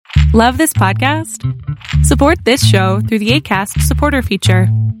Love this podcast? Support this show through the Acast supporter feature.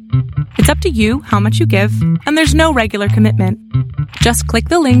 It's up to you how much you give, and there's no regular commitment. Just click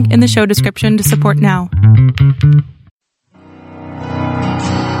the link in the show description to support now.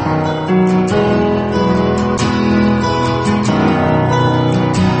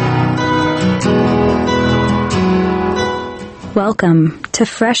 Welcome to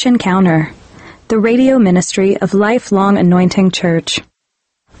Fresh Encounter, the radio ministry of Lifelong Anointing Church.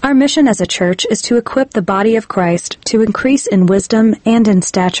 Our mission as a church is to equip the body of Christ to increase in wisdom and in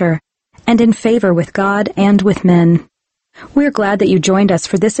stature, and in favor with God and with men. We're glad that you joined us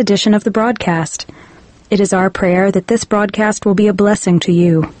for this edition of the broadcast. It is our prayer that this broadcast will be a blessing to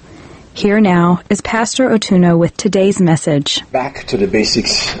you. Here now is Pastor Otuno with today's message. Back to the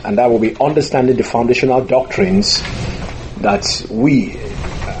basics, and that will be understanding the foundational doctrines that we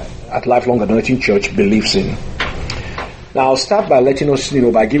at Lifelong Anointing Church believes in. Now, I'll start by letting us,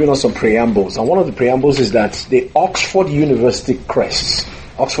 by giving us some preambles. And one of the preambles is that the Oxford University crest,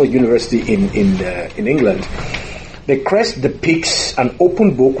 Oxford University in England, the crest depicts an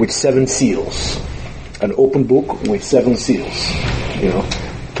open book with 7 seals. An open book with 7 seals.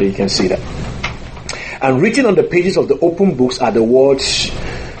 So you can see that. And written on the pages of the open books are the words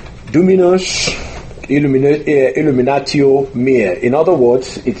Dominus Illuminatio Mea. In other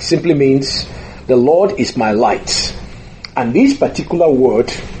words, it simply means the Lord is my light. And this particular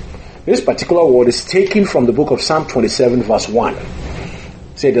word is taken from the book of Psalm 27 verse 1.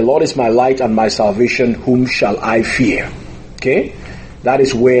 Say, the Lord is my light and my salvation, whom shall I fear? Okay? That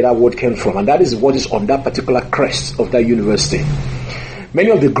is where that word came from. And that is what is on that particular crest of that university. Many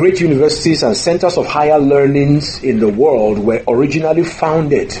of the great universities and centers of higher learnings in the world were originally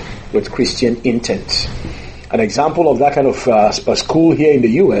founded with Christian intent. An example of that kind of a school here in the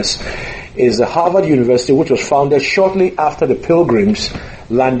U.S. is the Harvard University, which was founded shortly after the Pilgrims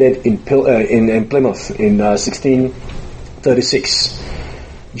landed in Plymouth in 1636.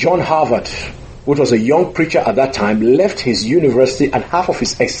 John Harvard, which was a young preacher at that time, left his university and half of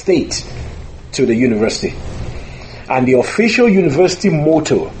his estate to the university. And the official university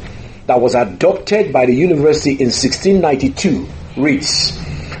motto that was adopted by the university in 1692 reads,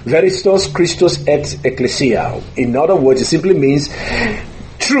 Veritas Christus et Ecclesia. In other words, it simply means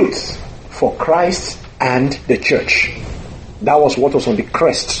truth for Christ and the church. That was what was on the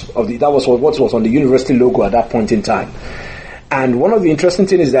crest of that was what was on the university logo at that point in time. And one of the interesting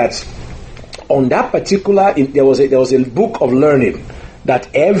things is that on that particular, there was a book of learning that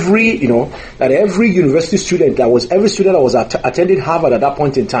every university student every student that was attending Harvard at that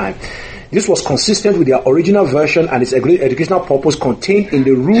point in time. This was consistent with their original version and its educational purpose contained in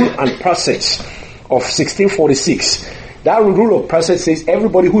the Rule and Process of 1646. That rule of process says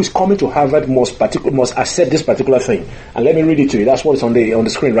everybody who is coming to Harvard must accept this particular thing. And let me read it to you. That's what is on the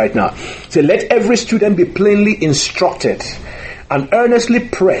screen right now. So let every student be plainly instructed and earnestly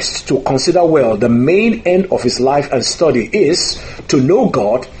pressed to consider well the main end of his life and study is to know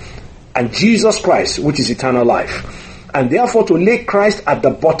God and Jesus Christ, which is eternal life. And therefore to lay Christ at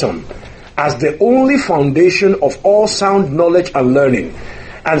the bottom as the only foundation of all sound knowledge and learning.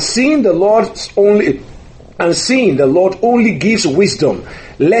 And seeing the Lord only gives wisdom,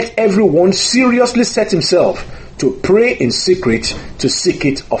 let everyone seriously set himself to pray in secret to seek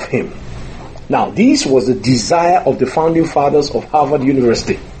it of him. Now, this was the desire of the founding fathers of Harvard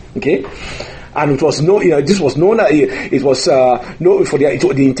University. Okay, and it was the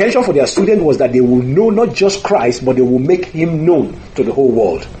intention for their student was that they will know not just Christ, but they will make him known to the whole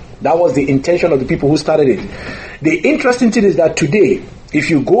world. That was the intention of the people who started it. The interesting thing is that today, if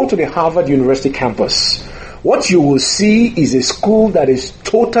you go to the Harvard University campus, what you will see is a school that is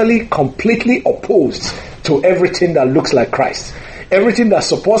totally, completely opposed to everything that looks like Christ. Everything that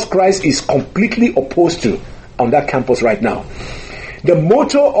supports Christ is completely opposed to on that campus right now. The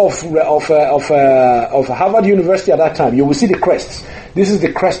motto of Harvard University at that time, you will see the crest. This is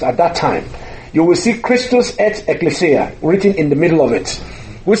the crest at that time. You will see Christus et Ecclesia written in the middle of it,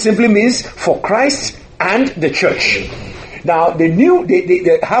 which simply means for Christ and the church. Now,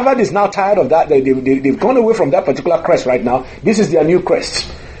 the Harvard is now tired of that. They've gone away from that particular crest right now. This is their new crest.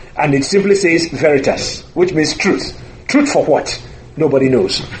 And it simply says Veritas, which means truth. Truth for what? Nobody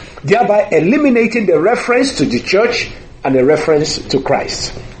knows. Thereby eliminating the reference to the church and the reference to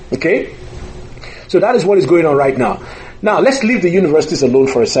Christ. Okay? So that is what is going on right now. Now, let's leave the universities alone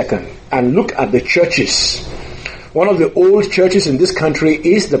for a second and look at the churches. One of the old churches in this country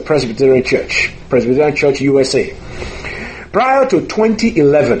is the Presbyterian Church USA. Prior to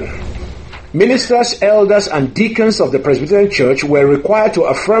 2011, ministers, elders, and deacons of the Presbyterian Church were required to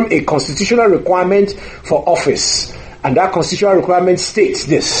affirm a constitutional requirement for office And that constitutional requirement states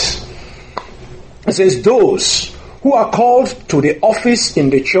this. It says, those who are called to the office in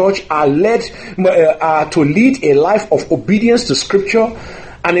the church are to lead a life of obedience to Scripture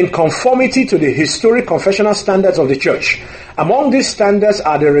and in conformity to the historic confessional standards of the church. Among these standards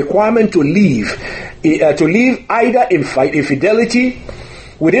are the requirement to live either in fidelity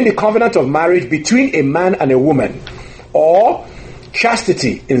within the covenant of marriage between a man and a woman, or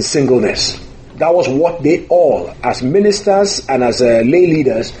chastity in singleness. That was what they all, as ministers and as lay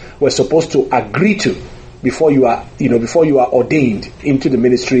leaders, were supposed to agree to before you are ordained into the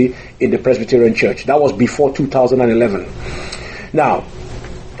ministry in the Presbyterian Church. That was before 2011. Now,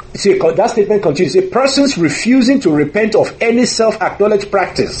 see, that statement continues. Say, persons refusing to repent of any self-acknowledged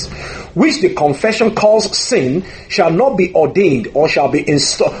practice which the confession calls sin shall not be ordained or shall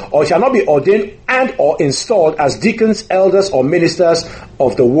not be ordained and or installed as deacons, elders, or ministers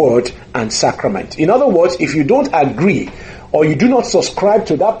of the word and sacrament. In other words, if you don't agree or you do not subscribe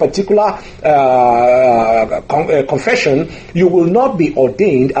to that particular confession, you will not be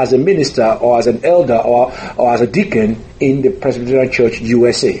ordained as a minister or as an elder or as a deacon in the Presbyterian Church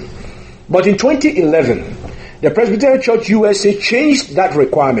USA. But in 2011, the Presbyterian Church USA changed that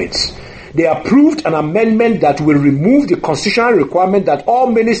requirement. They approved an amendment that will remove the constitutional requirement that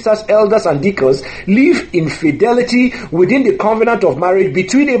all ministers, elders, and deacons live in fidelity within the covenant of marriage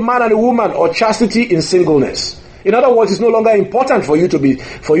between a man and a woman, or chastity in singleness. In other words, it's no longer important for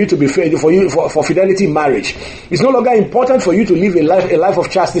fidelity in marriage. It's no longer important for you to live a life of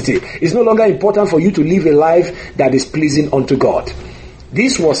chastity. It's no longer important for you to live a life that is pleasing unto God.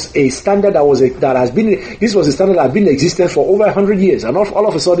 This was a standard that has been in existence for over 100 years, and all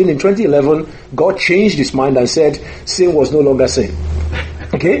of a sudden in 2011, God changed his mind and said sin was no longer sin.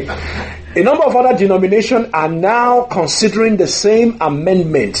 Okay? A number of other denominations are now considering the same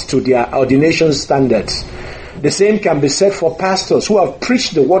amendment to their ordination standards. The same can be said for pastors who have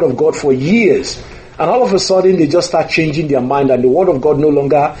preached the word of God for years, and all of a sudden they just start changing their mind, and the word of God no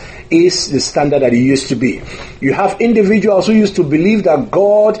longer is the standard that it used to be. You have individuals who used to believe that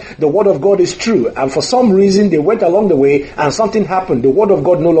the word of God is true, and for some reason they went along the way and something happened. The word of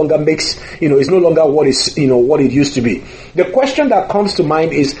God no longer is no longer what it used to be. The question that comes to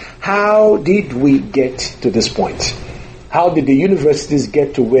mind is, how did we get to this point? How did the universities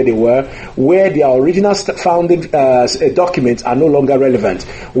get to where they were, where their original founding documents are no longer relevant,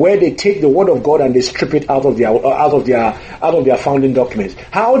 where they take the word of God and they strip it out of their founding documents?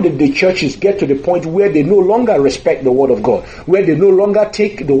 How did the churches get to the point where they no longer respect the word of God, where they no longer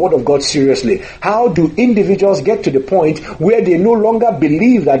take the word of God seriously? How do individuals get to the point where they no longer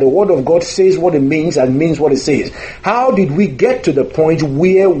believe that the word of God says what it means and means what it says? How did we get to the point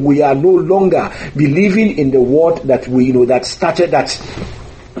where we are no longer believing in the word that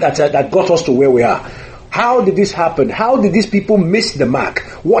that got us to where we are? How did this happen? How did these people miss the mark?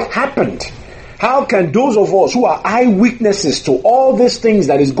 What happened? How can those of us who are eyewitnesses to all these things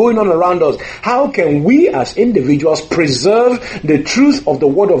that is going on around us, how can we as individuals preserve the truth of the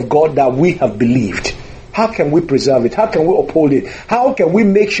word of God that we have believed? How can we preserve it? How can we uphold it? How can we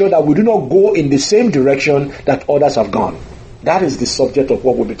make sure that we do not go in the same direction that others have gone? That is the subject of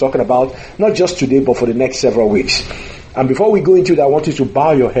what we'll be talking about, not just today, but for the next several weeks. And before we go into that, I want you to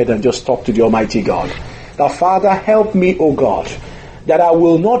bow your head and just talk to the Almighty God. Now, Father, help me, O God, that I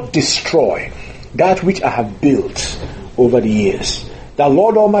will not destroy that which I have built over the years. That,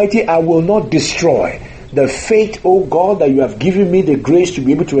 Lord Almighty, I will not destroy the faith, O God, that you have given me the grace to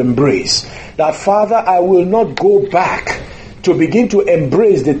be able to embrace. That, Father, I will not go back to begin to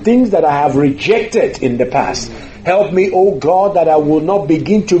embrace the things that I have rejected in the past. Help me, O God, that I will not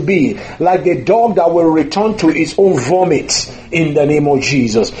begin to be like the dog that will return to its own vomit in the name of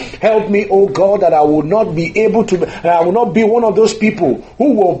Jesus. Help me, O God, that I will not be one of those people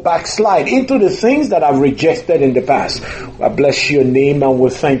who will backslide into the things that I've rejected in the past. I bless your name and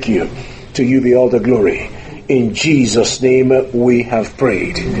will thank you. To you be all the glory. In Jesus' name we have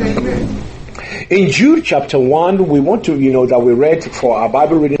prayed. Amen. In Jude chapter 1, we want to, that we read for our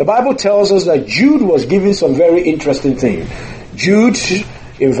Bible reading. The Bible tells us that Jude was given some very interesting things. Jude,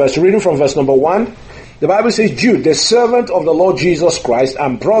 reading from verse number 1, the Bible says, Jude, the servant of the Lord Jesus Christ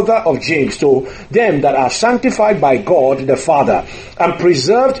and brother of James, to them that are sanctified by God the Father and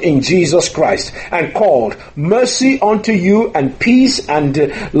preserved in Jesus Christ and called, mercy unto you and peace and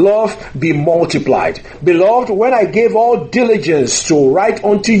love be multiplied. Beloved, when I gave all diligence to write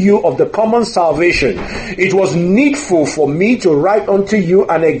unto you of the common salvation, it was needful for me to write unto you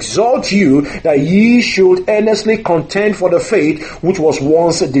and exhort you that ye should earnestly contend for the faith which was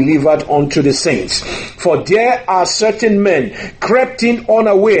once delivered unto the saints. For there are certain men crept in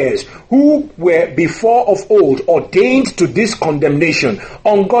unawares, who were before of old ordained to this condemnation,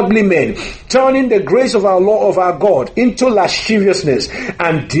 ungodly men, turning the grace of our Lord, of our God, into lasciviousness,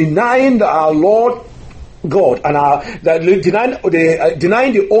 and denying our Lord God and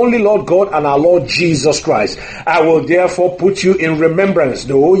denying the only Lord God and our Lord Jesus Christ. I will therefore put you in remembrance,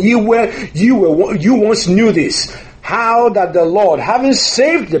 though you once knew this, how that the Lord, having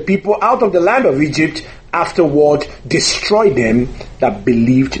saved the people out of the land of Egypt, afterward destroyed them that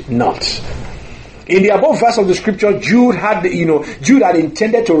believed not. In the above verse of the scripture, Jude had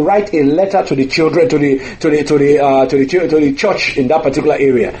intended to write a letter to the children, to the church in that particular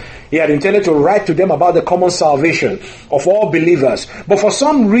area. He had intended to write to them about the common salvation of all believers. But for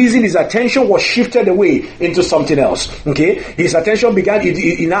some reason, his attention was shifted away into something else. Okay? His attention began,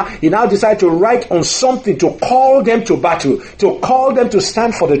 he now decided to write on something to call them to battle, to call them to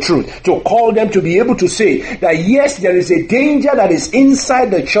stand for the truth, to call them to be able to say that yes, there is a danger that is inside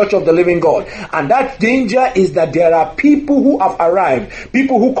the church of the living God. And that danger is that there are people who have arrived,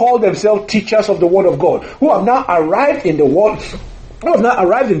 people who call themselves teachers of the word of God, who have now arrived in the world, who have now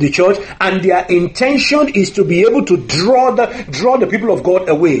arrived in the church, and their intention is to be able to draw the people of God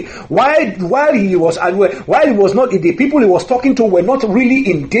away. While he was not, the people he was talking to were not really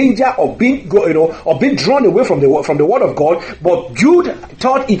in danger of being drawn away from the word of God. But Jude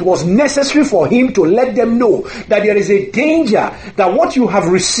thought it was necessary for him to let them know that there is a danger, that what you have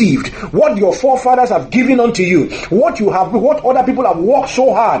received, what your forefathers have given unto you, what other people have worked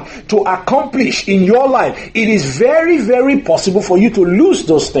so hard to accomplish in your life, it is very, very possible for you to lose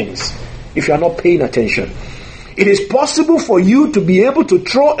those things if you are not paying attention. It is possible for you to be able to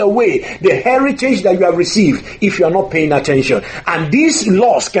throw away the heritage that you have received if you are not paying attention. And this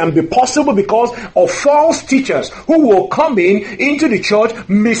loss can be possible because of false teachers who will come into the church,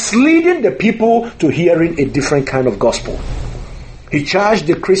 misleading the people to hearing a different kind of gospel. He charged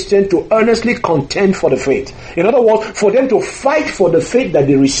the Christian to earnestly contend for the faith. In other words, for them to fight for the faith that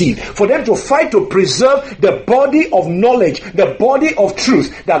they received. For them to fight to preserve the body of knowledge, the body of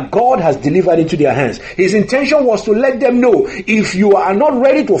truth that God has delivered into their hands. His intention was to let them know, if you are not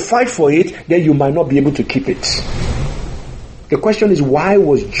ready to fight for it, then you might not be able to keep it. The question is, why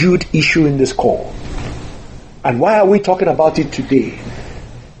was Jude issuing this call? And why are we talking about it today?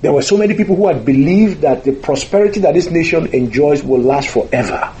 There were so many people who had believed that the prosperity that this nation enjoys will last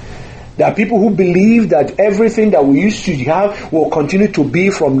forever. There are people who believe that everything that we used to have will continue to be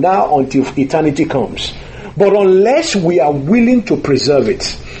from now until eternity comes. But unless we are willing to preserve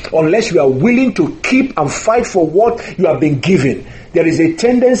it, unless we are willing to keep and fight for what you have been given, there is a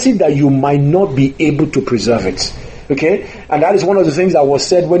tendency that you might not be able to preserve it. Okay? And that is one of the things that was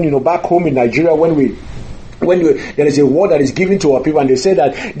said when, back home in Nigeria, there is a word that is given to our people, and they say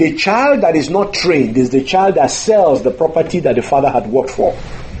that the child that is not trained is the child that sells the property that the father had worked for.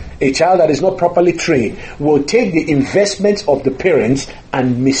 A child that is not properly trained will take the investments of the parents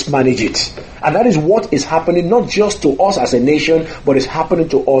and mismanage it. And that is what is happening not just to us as a nation, but it's happening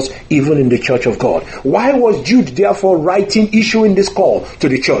to us even in the church of God. Why was Jude therefore issuing this call to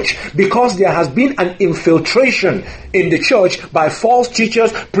the church? Because there has been an infiltration in the church by false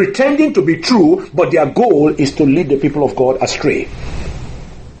teachers pretending to be true, but their goal is to lead the people of God astray.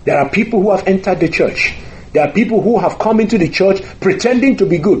 There are people who have entered the church. There are people who have come into the church pretending to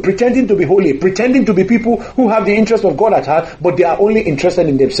be good, pretending to be holy, pretending to be people who have the interest of God at heart, but they are only interested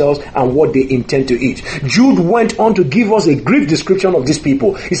in themselves and what they intend to eat. Jude went on to give us a brief description of these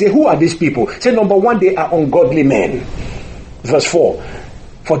people. He said, who are these people? He said, number one, they are ungodly men. Verse 4.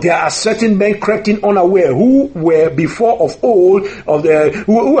 For there are certain men crept in unaware, who were before of old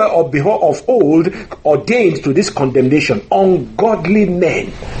ordained to this condemnation. Ungodly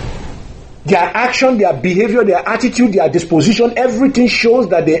men. Their action, their behavior, their attitude, their disposition, everything shows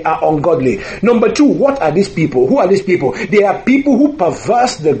that they are ungodly. Number two, what are these people? Who are these people? They are people who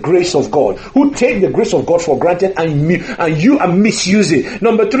perverse the grace of God, who take the grace of God for granted and misuse it.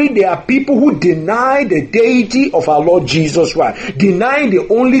 Number three, they are people who deny the deity of our Lord Jesus Christ, deny the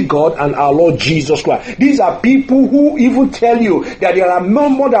only God and our Lord Jesus Christ. These are people who even tell you that there are no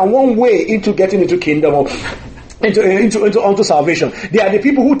more than one way into getting into kingdom onto salvation. They are the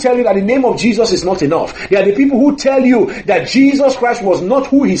people who tell you that the name of Jesus is not enough. They are the people who tell you that Jesus Christ was not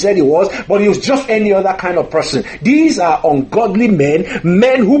who he said he was, but he was just any other kind of person. These are ungodly men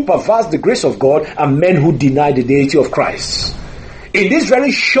who perverse the grace of God, and men who deny the deity of Christ. In this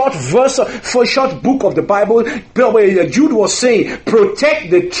very short short book of the Bible, Jude was saying,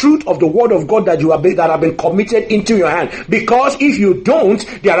 protect the truth of the word of God that have been committed into your hand. Because if you don't,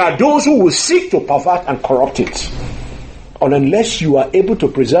 there are those who will seek to pervert and corrupt it. And unless you are able to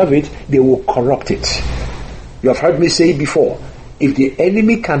preserve it, they will corrupt it. You have heard me say before, if the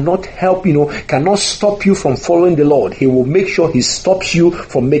enemy cannot help, cannot stop you from following the Lord, he will make sure he stops you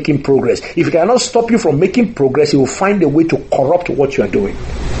from making progress. If he cannot stop you from making progress, he will find a way to corrupt what you are doing.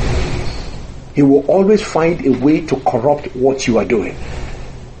 He will always find a way to corrupt what you are doing.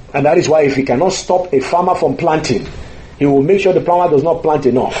 And that is why if he cannot stop a farmer from planting, he will make sure the farmer does not plant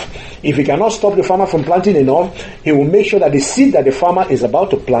enough. If he cannot stop the farmer from planting enough, he will make sure that the seed that the farmer is about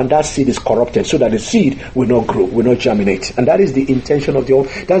to plant, that seed is corrupted, so that the seed will not grow, will not germinate. And that is the intention of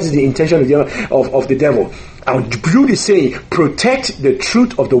the devil. And Jude is saying, protect the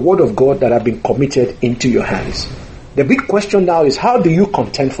truth of the word of God that have been committed into your hands. The big question now is, how do you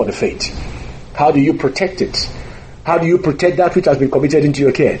contend for the faith? How do you protect it? How do you protect that which has been committed into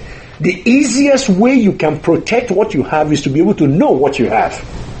your care? The easiest way you can protect what you have is to be able to know what you have.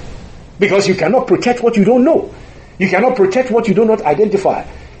 Because you cannot protect what you don't know. You cannot protect what you do not identify.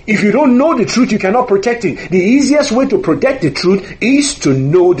 If you don't know the truth, you cannot protect it. The easiest way to protect the truth is to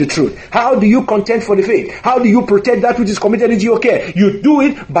know the truth. How do you contend for the faith? How do you protect that which is committed into your care? You do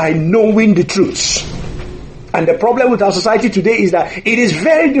it by knowing the truths. And the problem with our society today is that it is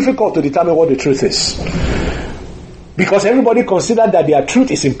very difficult to determine what the truth is. Because everybody considers that their truth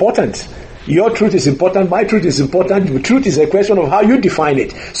is important. Your truth is important, my truth is important. The truth is a question of how you define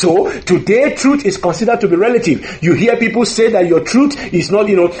it. So, today, truth is considered to be relative. You hear people say that your truth is not,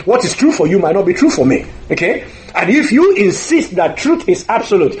 what is true for you might not be true for me. Okay? And if you insist that truth is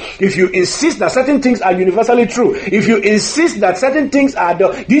absolute, if you insist that certain things are universally true, if you insist that certain things are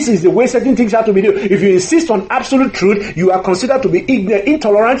this is the way certain things have to be done, if you insist on absolute truth, you are considered to be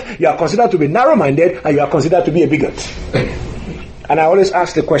intolerant, you are considered to be narrow-minded, and you are considered to be a bigot. And I always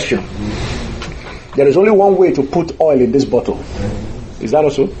ask the question, there is only one way to put oil in this bottle. Is that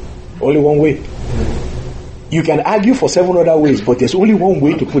also? Only one way. You can argue for 7 other ways, but there's only one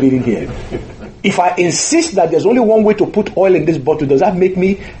way to put it in here. If I insist that there's only one way to put oil in this bottle, does that make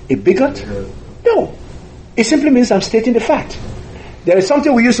me a bigot? No. It simply means I'm stating the fact. There is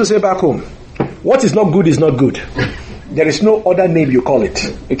something we used to say back home. What is not good is not good. There is no other name you call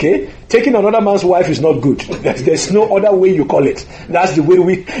it. Okay? Taking another man's wife is not good. There's no other way you call it. That's the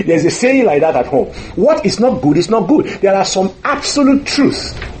way there's a saying like that at home. What is not good is not good. There are some absolute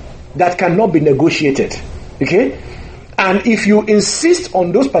truths that cannot be negotiated. Okay? And if you insist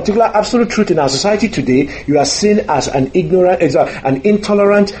on those particular absolute truths in our society today, you are seen as an ignorant, an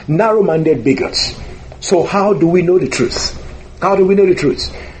intolerant, narrow-minded bigot. So how do we know the truth? How do we know the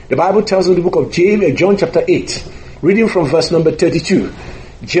truth? The Bible tells in the book of John chapter 8, reading from verse number 32.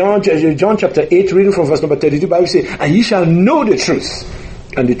 John chapter 8, reading from verse number 32, the Bible says, and ye shall know the truth,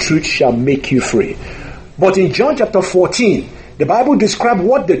 and the truth shall make you free. But in John chapter 14, the Bible describes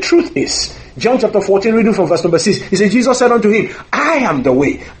what the truth is. John chapter 14, reading from verse number 6, he says, Jesus said unto him, I am the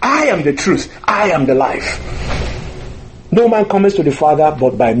way, I am the truth, I am the life. No man comes to the Father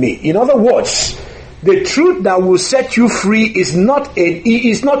but by me. In other words, the truth that will set you free is not a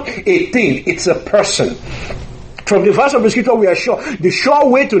thing, it's a person. From the verse of the scripture, we are sure the sure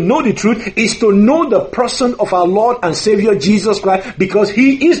way to know the truth is to know the person of our Lord and Savior Jesus Christ, because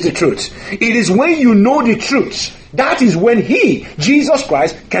He is the truth. It is when you know the truth, that is when He, Jesus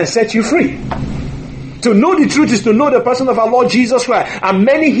Christ, can set you free. To know the truth is to know the person of our Lord Jesus Christ. And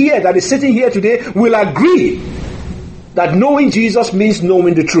many here that is sitting here today will agree that knowing Jesus means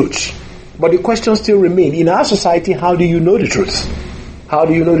knowing the truth. But the question still remains, in our society, how do you know the truth? How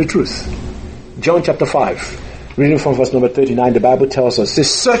do you know the truth? John chapter 5. Reading from verse number 39, the Bible tells us, says,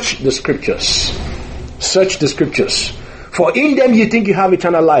 search the scriptures. Search the scriptures. For in them you think you have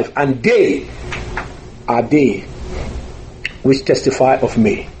eternal life, and they are they which testify of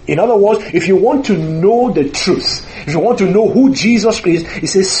me. In other words, if you want to know the truth, if you want to know who Jesus is, it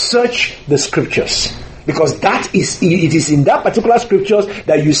says search the scriptures. Because it is in that particular scriptures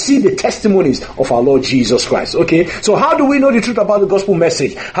that you see the testimonies of our Lord Jesus Christ. Okay? So how do we know the truth about the gospel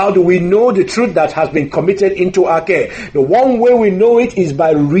message? How do we know the truth that has been committed into our care? The one way we know it is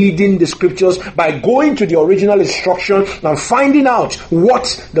by reading the scriptures, by going to the original instruction and finding out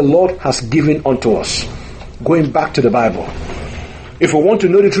what the Lord has given unto us. Going back to the Bible. If we want to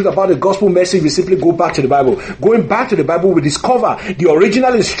know the truth about the gospel message, we simply go back to the Bible. Going back to the Bible, we discover the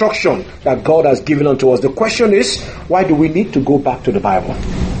original instruction that God has given unto us. The question is, why do we need to go back to the Bible?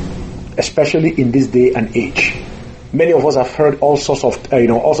 Especially in this day and age. Many of us have heard all sorts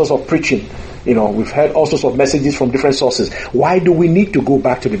of preaching. We've heard all sorts of messages from different sources. Why do we need to go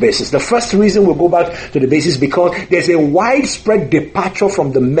back to the basis? The first reason we'll go back to the basis is because there's a widespread departure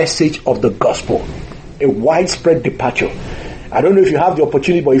from the message of the gospel. A widespread departure. I don't know if you have the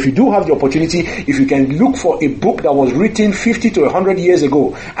opportunity, but if you do have the opportunity, if you can look for a book that was written 50 to 100 years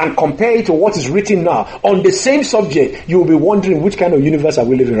ago and compare it to what is written now on the same subject, you will be wondering which kind of universe are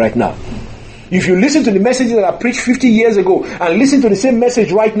we living right now. If you listen to the messages that I preached 50 years ago and listen to the same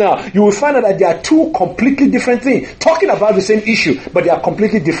message right now, you will find out that they are two completely different things, talking about the same issue, but they are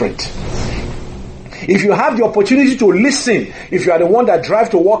completely different. If you have the opportunity to listen, if you are the one that drives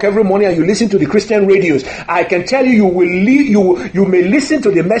to work every morning and you listen to the Christian radios, I can tell you, you may listen to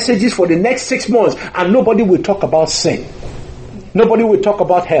the messages for the next 6 months and nobody will talk about sin. Nobody will talk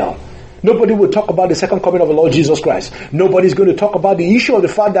about hell. Nobody will talk about the second coming of the Lord Jesus Christ. Nobody's going to talk about the issue of the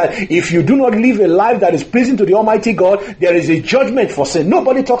fact that if you do not live a life that is pleasing to the Almighty God, there is a judgment for sin.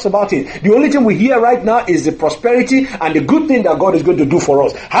 Nobody talks about it. The only thing we hear right now is the prosperity and the good thing that God is going to do for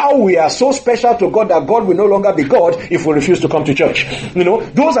us. How we are so special to God that God will no longer be God if we refuse to come to church.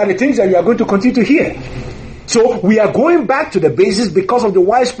 Those are the things that you are going to continue to hear. So we are going back to the basis because of the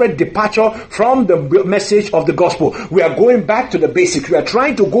widespread departure from the message of the gospel. We are going back to the basics. We are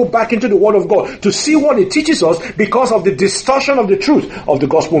trying to go back into the Word of God to see what it teaches us because of the distortion of the truth of the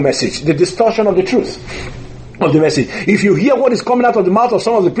gospel message. The distortion of the truth of the message. If you hear what is coming out of the mouth of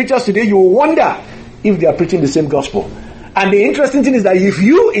some of the preachers today, you will wonder if they are preaching the same gospel. And the interesting thing is that if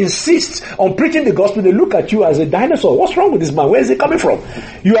you insist on preaching the gospel, they look at you as a dinosaur. What's wrong with this man? Where is he coming from?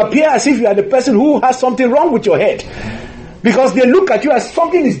 You appear as if you are the person who has something wrong with your head. Because they look at you as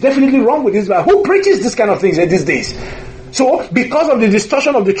something is definitely wrong with this man. Who preaches this kind of things these days? So, because of the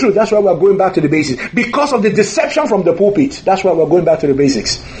distortion of the truth, that's why we're going back to the basics. Because of the deception from the pulpit, that's why we're going back to the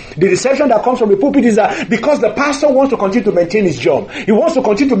basics. The deception that comes from the pulpit is that because the pastor wants to continue to maintain his job, he wants to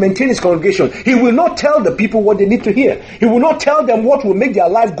continue to maintain his congregation, he will not tell the people what they need to hear. He will not tell them what will make their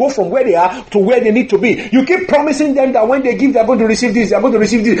life go from where they are to where they need to be. You keep promising them that when they give, they're going to receive this, they're going to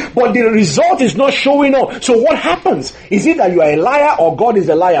receive this, but the result is not showing up. So what happens? Is it that you are a liar or God is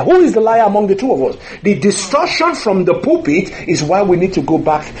a liar? Who is the liar among the two of us? The distortion from the pulpit is why we need to go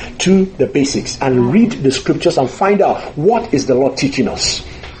back to the basics and read the scriptures and find out what is the Lord teaching us.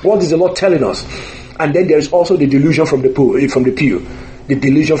 What is the Lord telling us? And then there is also the delusion from the pew. The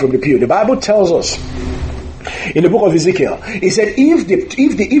delusion from the pew. The Bible tells us in the book of Ezekiel, it said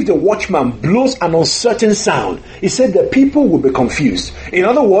if the watchman blows an uncertain sound, it said the people will be confused. In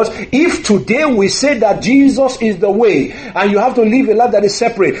other words, if today we say that Jesus is the way and you have to live a life that is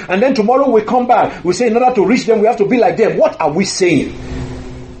separate, and then tomorrow we come back, we say in order to reach them we have to be like them, what are we saying?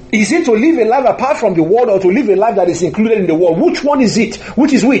 Is it to live a life apart from the world or to live a life that is included in the world? Which one is it?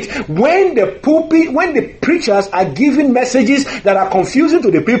 Which is which? When the preachers are giving messages that are confusing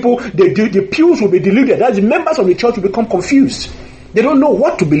to the people, the pews will be deluded. That the members of the church will become confused. They don't know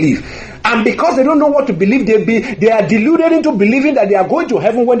what to believe. And because they don't know what to believe, they are deluded into believing that they are going to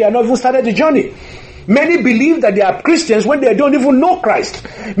heaven when they are not even started the journey. Many believe that they are Christians when they don't even know Christ.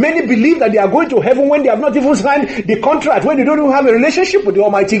 Many believe that they are going to heaven when they have not even signed the contract, when they don't even have a relationship with the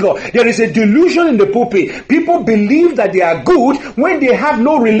Almighty God. There is a delusion in the pulpit. People believe that they are good when they have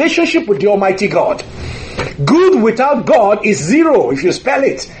no relationship with the Almighty God. Good without God is zero. If you spell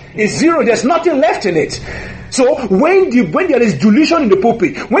it, it's zero. There's nothing left in it. So when there is delusion in the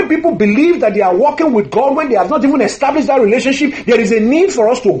pulpit, when people believe that they are walking with God, when they have not even established that relationship, there is a need for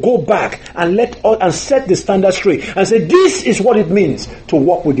us to go back and set the standard straight and say, this is what it means to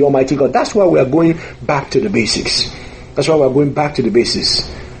walk with the Almighty God. That's why we are going back to the basics. That's why we are going back to the basics.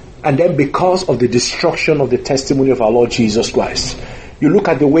 And then because of the destruction of the testimony of our Lord Jesus Christ, you look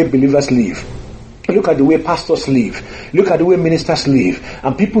at the way believers live. Look at the way pastors live. Look at the way ministers live.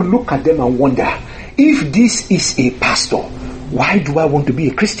 And people look at them and wonder, if this is a pastor, why do I want to be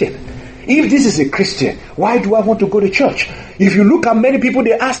a Christian? If this is a Christian, why do I want to go to church? If you look at many people,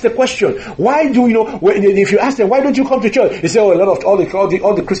 they ask the question, if you ask them, why don't you come to church? They say, all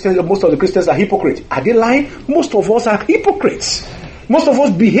the Christians, most of the Christians are hypocrites. Are they lying? Most of us are hypocrites. Most of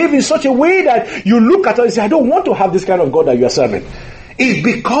us behave in such a way that you look at us and say, I don't want to have this kind of God that you are serving. It's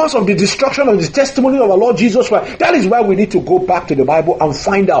because of the destruction of the testimony of our Lord Jesus Christ. That is why we need to go back to the Bible and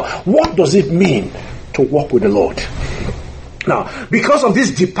find out, what does it mean to walk with the Lord? Now, because of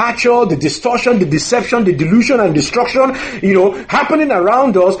this departure, the distortion, the deception, the delusion and destruction, happening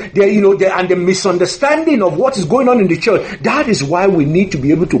around us, and the misunderstanding of what is going on in the church, that is why we need to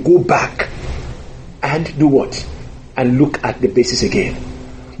be able to go back and do what? And look at the basis again.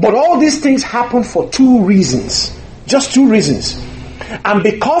 But all these things happen for two reasons. Just two reasons. And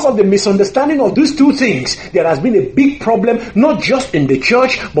because of the misunderstanding of these two things, there has been a big problem, not just in the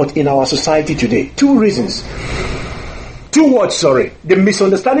church, but in our society today. Two reasons. The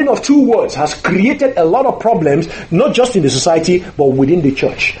misunderstanding of two words has created a lot of problems, not just in the society, but within the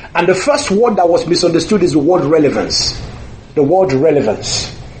church. And the first word that was misunderstood is the word relevance. The word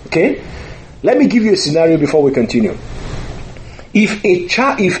relevance. Okay? Let me give you a scenario before we continue. If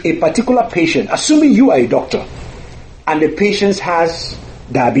a particular patient, assuming you are a doctor, and the patient has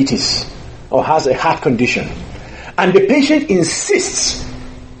diabetes or has a heart condition, and the patient insists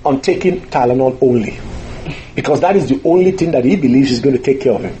on taking Tylenol only, because that is the only thing that he believes is going to take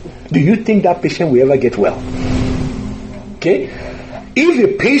care of him, do you think that patient will ever get well? Okay? If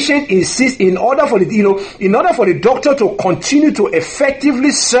the patient insists, in order for the doctor to continue to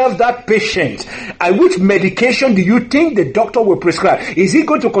effectively serve that patient, which medication do you think the doctor will prescribe? Is he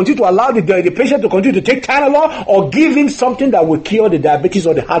going to continue to allow the patient to continue to take Tylenol, or give him something that will cure the diabetes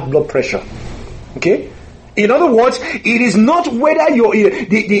or the high blood pressure? Okay? In other words, it is not whether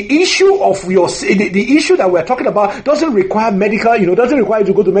the issue that we're talking about doesn't require doesn't require you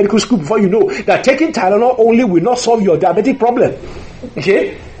to go to medical school before you know that taking Tylenol only will not solve your diabetic problem.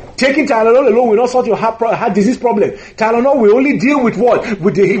 Okay? Taking Tylenol alone will not solve your heart disease problem. Tylenol will only deal with what?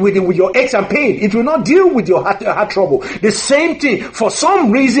 With your aches and pain. It will not deal with your heart trouble. The same thing. For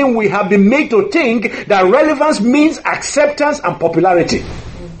some reason, we have been made to think that relevance means acceptance and popularity.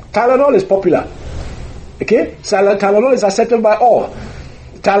 Tylenol is popular. Okay? Tylenol is accepted by all.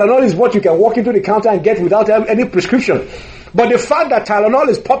 Tylenol is what you can walk into the counter and get without any prescription. But the fact that Tylenol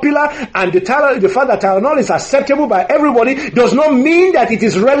is popular and the fact that Tylenol is acceptable by everybody does not mean that it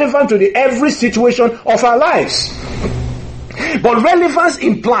is relevant to every situation of our lives. But relevance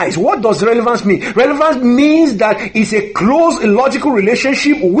implies, what does relevance mean? Relevance means that it's a close logical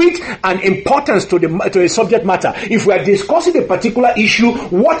relationship with an importance to a subject matter. If we are discussing a particular issue,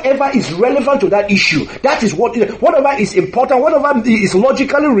 whatever is relevant to that issue, that is whatever is important, whatever is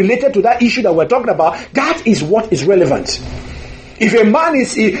logically related to that issue that we're talking about, that is what is relevant. If a man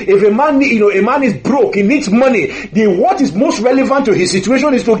is broke, he needs money, what is most relevant to his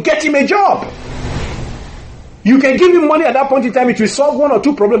situation is to get him a job. You can give him money at that point in time, it will solve one or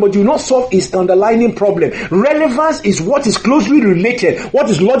two problems, but you will not solve his underlying problem. Relevance is what is closely related, what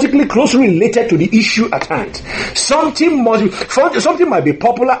is logically closely related to the issue at hand. Something might be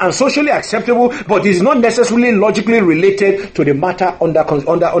popular and socially acceptable, but is not necessarily logically related to the matter under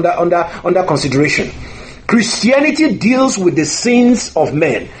consideration. Christianity deals with the sins of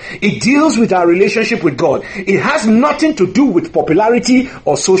men. It deals with our relationship with God. It has nothing to do with popularity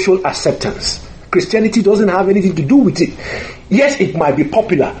or social acceptance. Christianity doesn't have anything to do with it. Yes, it might be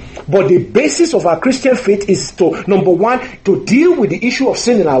popular, but the basis of our Christian faith is to, number one, to deal with the issue of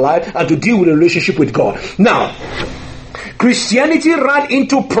sin in our life and to deal with the relationship with God. Now, Christianity ran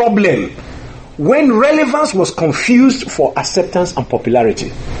into problem when relevance was confused for acceptance and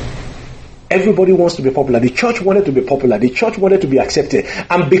popularity. Everybody wants to be popular. The church wanted to be popular. The church wanted to be accepted.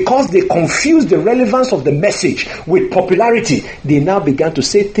 And because they confused the relevance of the message with popularity, they now began to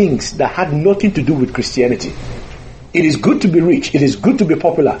say things that had nothing to do with Christianity. It is good to be rich. It is good to be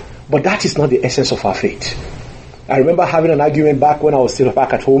popular. But that is not the essence of our faith. I remember having an argument back when I was still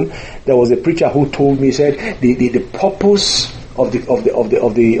back at home. There was a preacher who told me, he said, the purpose of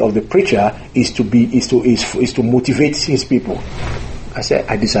the preacher is to motivate his people. I said,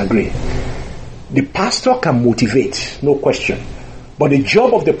 I disagree. The pastor can motivate, no question. But the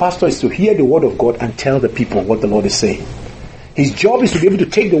job of the pastor is to hear the word of God and tell the people what the Lord is saying. His job is to be able to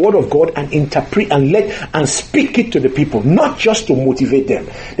take the word of God and interpret and speak it to the people, not just to motivate them.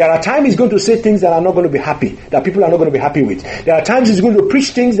 There are times he's going to say things that are not going to be happy, that people are not going to be happy with. There are times he's going to preach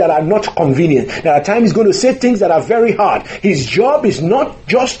things that are not convenient. There are times he's going to say things that are very hard. His job is not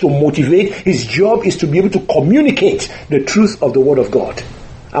just to motivate. His job is to be able to communicate the truth of the word of God.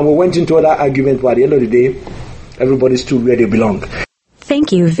 And we went into that argument, but at the end of the day, everybody stood where they belong.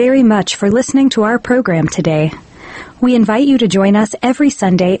 Thank you very much for listening to our program today. We invite you to join us every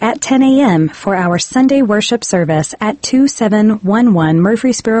Sunday at 10 a.m. for our Sunday worship service at 2711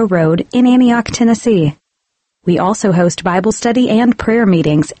 Murfreesboro Road in Antioch, Tennessee. We also host Bible study and prayer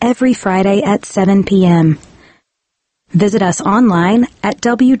meetings every Friday at 7 p.m. Visit us online at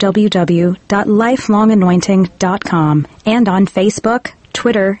www.lifelonganointing.com and on Facebook,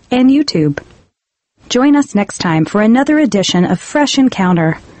 Twitter, and YouTube. Join us next time for another edition of Fresh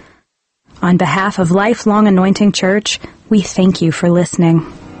Encounter. On behalf of Lifelong Anointing Church, we thank you for listening.